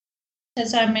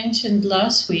As I mentioned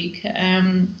last week,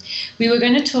 we were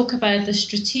going to talk about the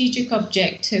strategic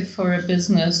objective for a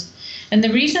business. And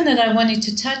the reason that I wanted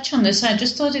to touch on this, I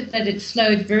just thought that it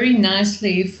flowed very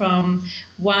nicely from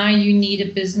why you need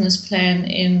a business plan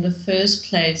in the first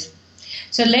place.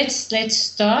 So let's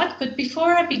start. But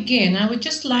before I begin, I would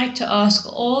just like to ask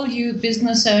all you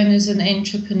business owners and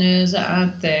entrepreneurs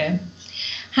out there,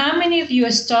 how many of you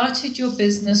have started your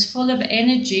business full of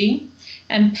energy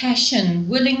and passion,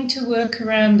 willing to work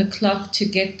around the clock to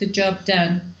get the job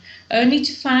done, only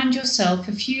to find yourself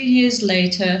a few years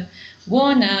later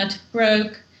worn out,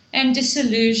 broke, and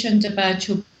disillusioned about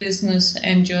your business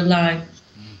and your life?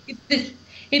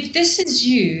 If this is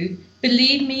you,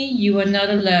 believe me, you are not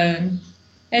alone.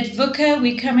 At VUCA,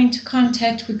 we come into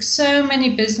contact with so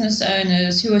many business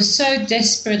owners who are so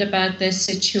desperate about their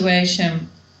situation,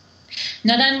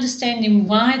 not understanding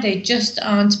why they just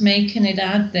aren't making it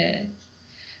out there.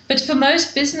 But for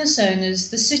most business owners,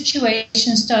 the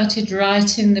situation started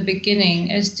right in the beginning,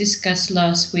 as discussed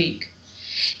last week.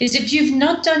 Is if you've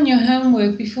not done your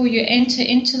homework before you enter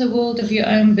into the world of your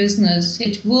own business,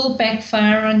 it will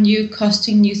backfire on you,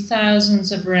 costing you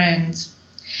thousands of rands.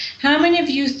 How many of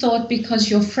you thought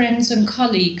because your friends and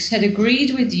colleagues had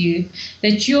agreed with you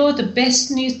that you're the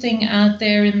best new thing out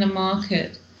there in the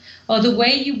market, or the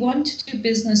way you want to do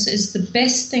business is the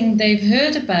best thing they've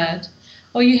heard about,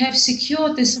 or you have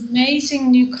secured this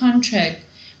amazing new contract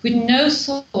with no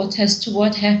thought as to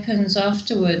what happens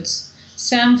afterwards?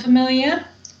 Sound familiar?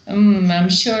 I'm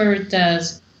sure it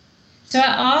does. So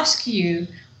I ask you,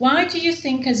 why do you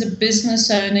think as a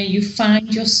business owner you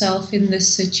find yourself in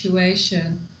this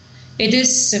situation? It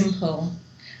is simple.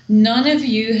 None of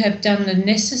you have done the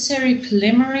necessary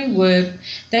preliminary work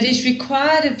that is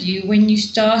required of you when you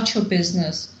start your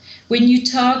business, when you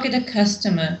target a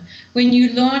customer, when you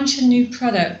launch a new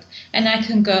product, and I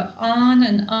can go on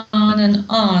and on and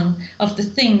on of the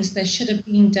things that should have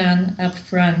been done up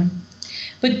front.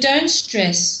 But don't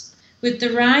stress. With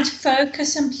the right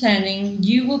focus and planning,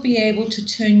 you will be able to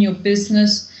turn your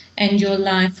business and your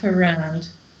life around.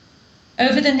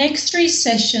 Over the next 3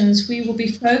 sessions, we will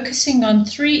be focusing on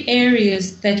 3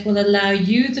 areas that will allow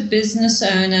you, the business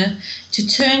owner, to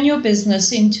turn your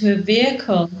business into a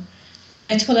vehicle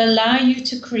that will allow you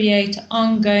to create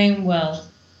ongoing wealth.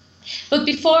 But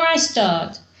before I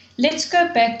start, let's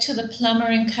go back to the plumber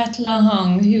in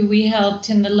Katlahong who we helped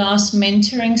in the last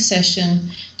mentoring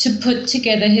session to put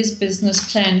together his business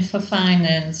plan for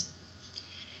finance.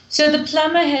 So the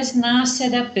plumber has now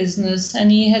set up business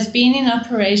and he has been in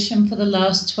operation for the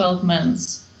last 12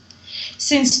 months.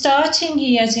 Since starting,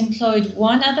 he has employed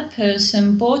one other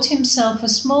person, bought himself a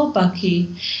small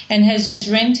bucky, and has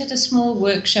rented a small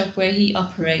workshop where he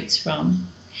operates from.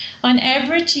 On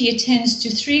average, he attends to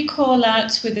 3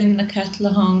 call-outs within the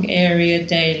Katlahong area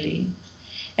daily.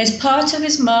 As part of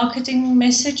his marketing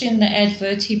message in the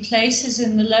advert he places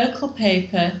in the local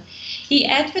paper, he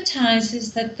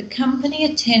advertises that the company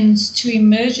attends to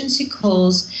emergency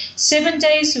calls 7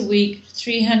 days a week,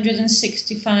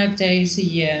 365 days a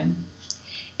year.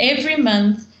 Every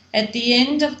month, at the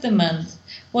end of the month,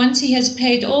 once he has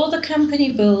paid all the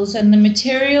company bills and the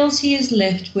materials he is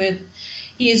left with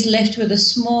a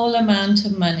small amount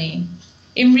of money.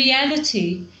 In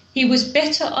reality, he was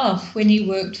better off when he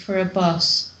worked for a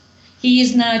boss. He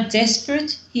is now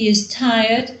desperate, he is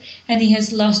tired, and he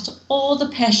has lost all the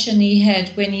passion he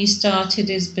had when he started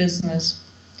his business.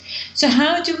 So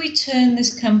how do we turn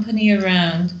this company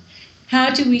around? How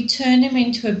do we turn him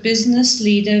into a business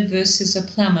leader versus a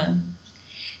plumber?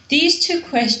 These 2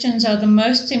 questions are the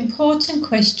most important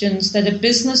questions that a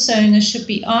business owner should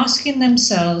be asking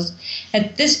themselves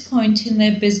at this point in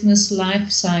their business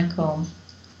life cycle.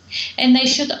 And they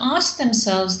should ask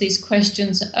themselves these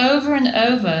questions over and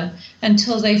over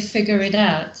until they figure it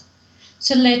out.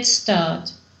 So let's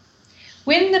start.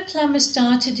 When the plumber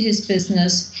started his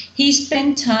business, he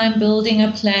spent time building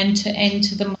a plan to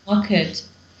enter the market.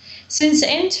 Since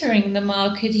entering the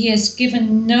market, he has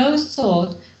given no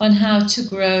thought on how to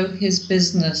grow his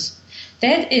business.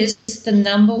 That is the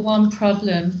number one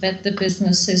problem that the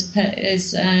business is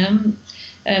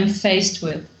faced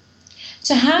with.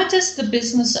 So how does the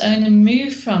business owner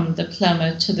move from the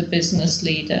plumber to the business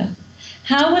leader?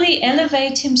 How will he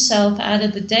elevate himself out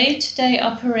of the day-to-day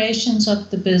operations of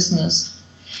the business?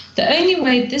 The only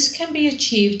way this can be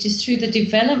achieved is through the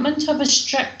development of a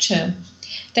structure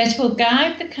that will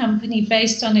guide the company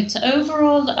based on its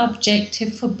overall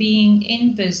objective for being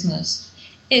in business,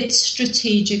 its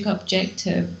strategic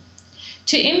objective.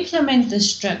 To implement this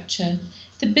structure,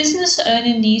 the business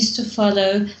owner needs to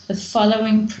follow the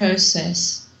following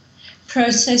process.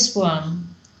 Process 1.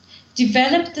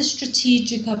 Develop the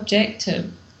strategic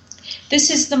objective. This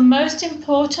is the most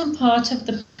important part of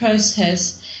the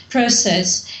process,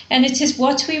 and it is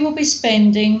what we will be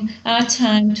spending our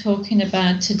time talking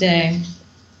about today.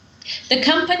 The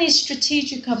company's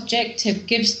strategic objective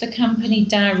gives the company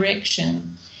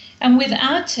direction, and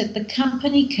without it, the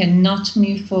company cannot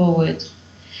move forward.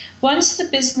 Once the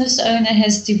business owner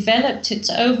has developed its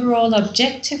overall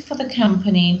objective for the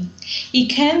company, he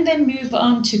can then move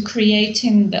on to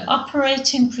creating the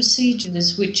operating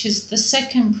procedures, which is the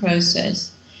second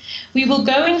process. We will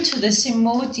go into this in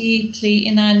more deeply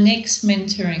in our next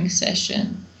mentoring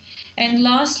session. And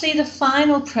lastly, the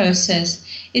final process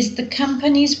is the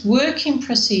company's working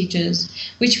procedures,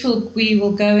 which we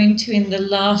will go into in the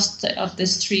last of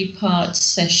this three-part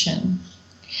session.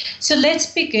 So let's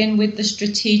begin with the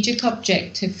strategic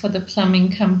objective for the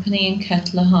plumbing company in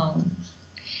Katlehong.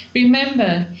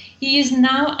 Remember, he is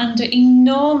now under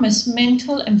enormous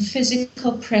mental and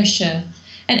physical pressure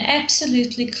and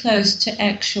absolutely close to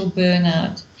actual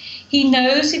burnout. He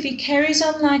knows if he carries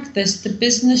on like this, the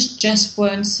business just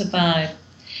won't survive.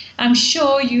 I'm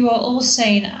sure you are all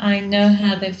saying, I know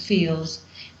how that feels.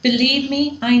 Believe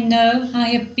me, I know. I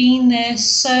have been there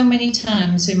so many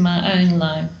times in my own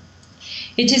life.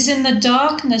 It is in the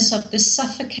darkness of this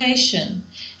suffocation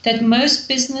that most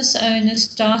business owners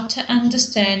start to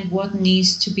understand what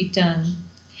needs to be done.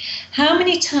 How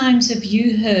many times have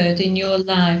you heard in your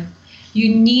life,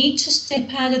 you need to step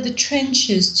out of the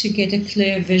trenches to get a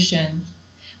clear vision?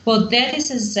 Well, that is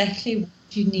exactly what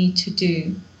you need to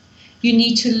do. You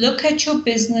need to look at your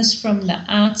business from the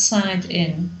outside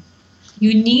in.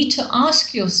 You need to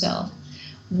ask yourself,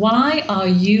 why are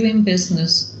you in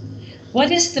business? What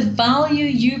is the value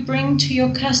you bring to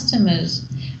your customers?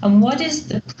 And what is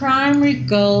the primary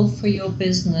goal for your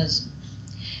business?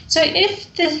 So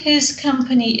if his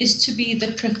company is to be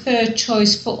the preferred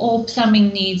choice for all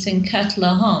plumbing needs in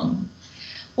Katlehong,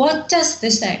 what does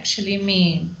this actually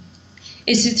mean?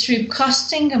 Is it through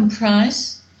costing and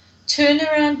price,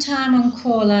 turnaround time on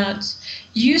call-outs,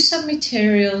 use of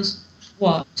materials,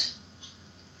 what?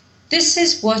 This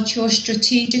is what your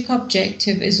strategic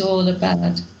objective is all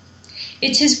about.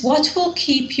 It is what will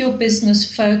keep your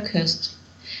business focused.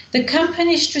 The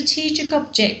company's strategic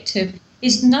objective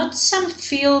is not some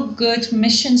feel-good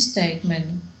mission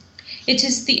statement. It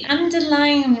is the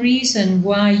underlying reason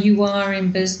why you are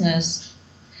in business.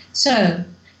 So,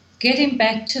 getting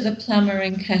back to the plumber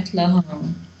in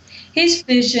Katlehong. His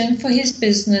vision for his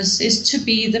business is to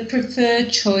be the preferred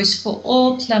choice for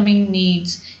all plumbing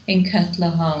needs in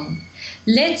Katlehong.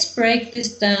 Let's break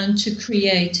this down to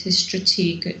create his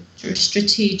strategic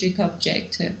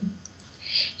objective.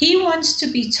 He wants to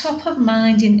be top of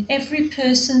mind in every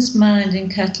person's mind in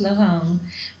Katlehong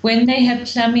when they have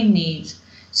plumbing needs.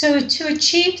 So to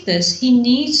achieve this, he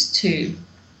needs to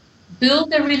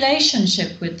build a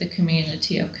relationship with the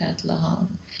community of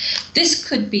Katlehong. This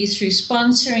could be through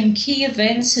sponsoring key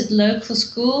events at local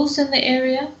schools in the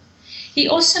area. He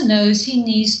also knows he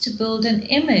needs to build an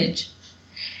image.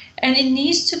 And it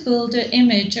needs to build an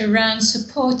image around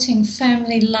supporting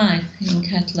family life in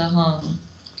Katlehong.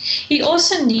 He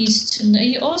also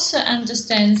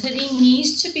understands that he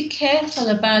needs to be careful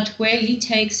about where he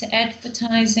takes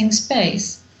advertising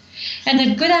space. And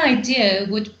a good idea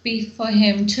would be for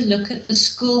him to look at the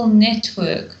school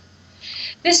network.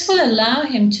 This will allow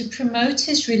him to promote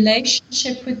his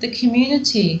relationship with the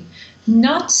community,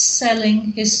 not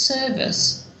selling his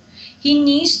service. He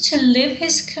needs to live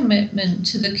his commitment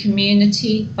to the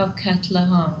community of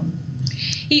Katlehong.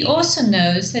 He also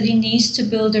knows that he needs to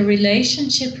build a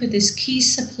relationship with his key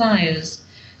suppliers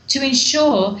to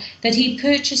ensure that he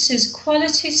purchases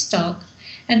quality stock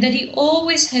and that he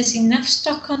always has enough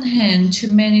stock on hand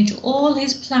to manage all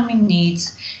his plumbing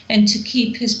needs and to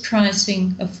keep his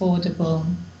pricing affordable.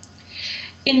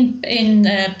 In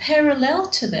parallel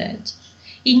to that,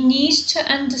 he needs to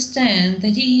understand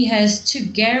that he has to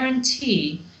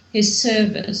guarantee his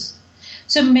service.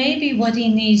 So maybe what he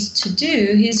needs to do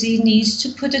is he needs to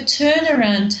put a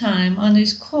turnaround time on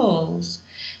his calls.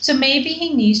 So maybe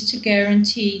he needs to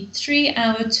guarantee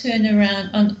 3-hour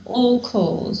turnaround on all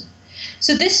calls.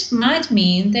 So this might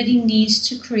mean that he needs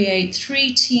to create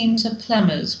 3 teams of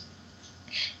plumbers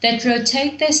that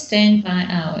rotate their standby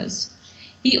hours.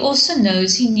 He also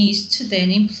knows he needs to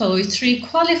then employ 3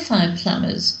 qualified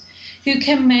plumbers who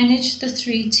can manage the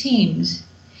 3 teams.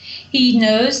 He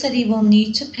knows that he will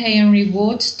need to pay and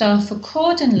reward staff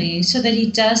accordingly so that he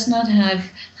does not have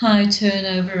high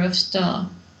turnover of staff.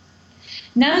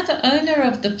 Now the owner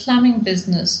of the plumbing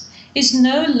business is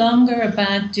no longer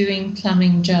about doing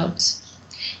plumbing jobs.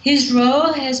 His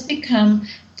role has become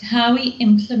how he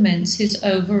implements his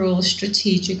overall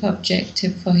strategic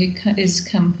objective for his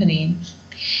company.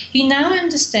 He now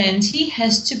understands he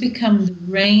has to become the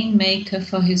rainmaker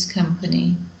for his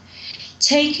company,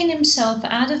 taking himself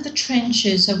out of the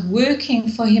trenches of working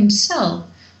for himself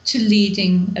to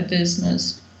leading a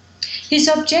business. His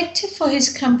objective for his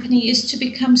company is to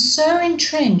become so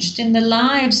entrenched in the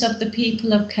lives of the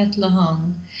people of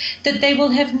Katlehong that they will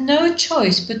have no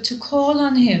choice but to call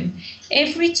on him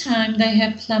every time they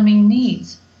have plumbing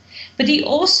needs. But he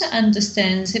also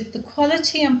understands if the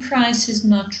quality and price is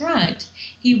not right,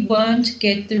 he won't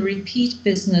get the repeat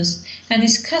business and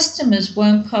his customers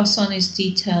won't pass on his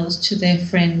details to their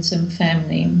friends and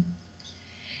family.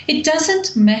 It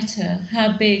doesn't matter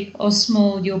how big or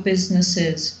small your business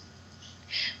is,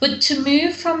 but to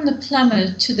move from the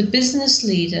plumber to the business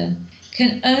leader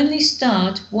can only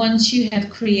start once you have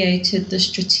created the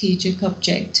strategic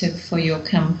objective for your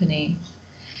company.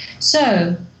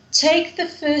 So, take the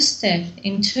first step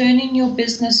in turning your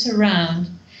business around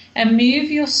and move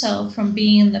yourself from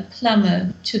being the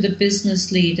plumber to the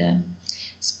business leader.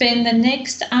 Spend the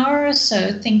next hour or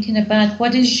so thinking about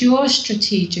what is your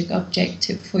strategic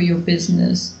objective for your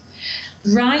business.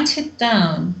 Write it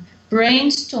down,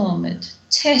 brainstorm it,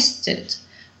 test it,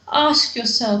 ask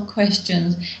yourself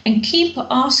questions, and keep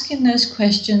asking those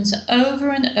questions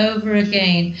over and over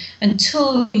again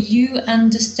until you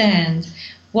understand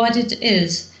what it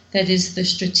is that is the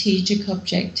strategic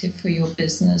objective for your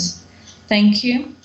business. Thank you.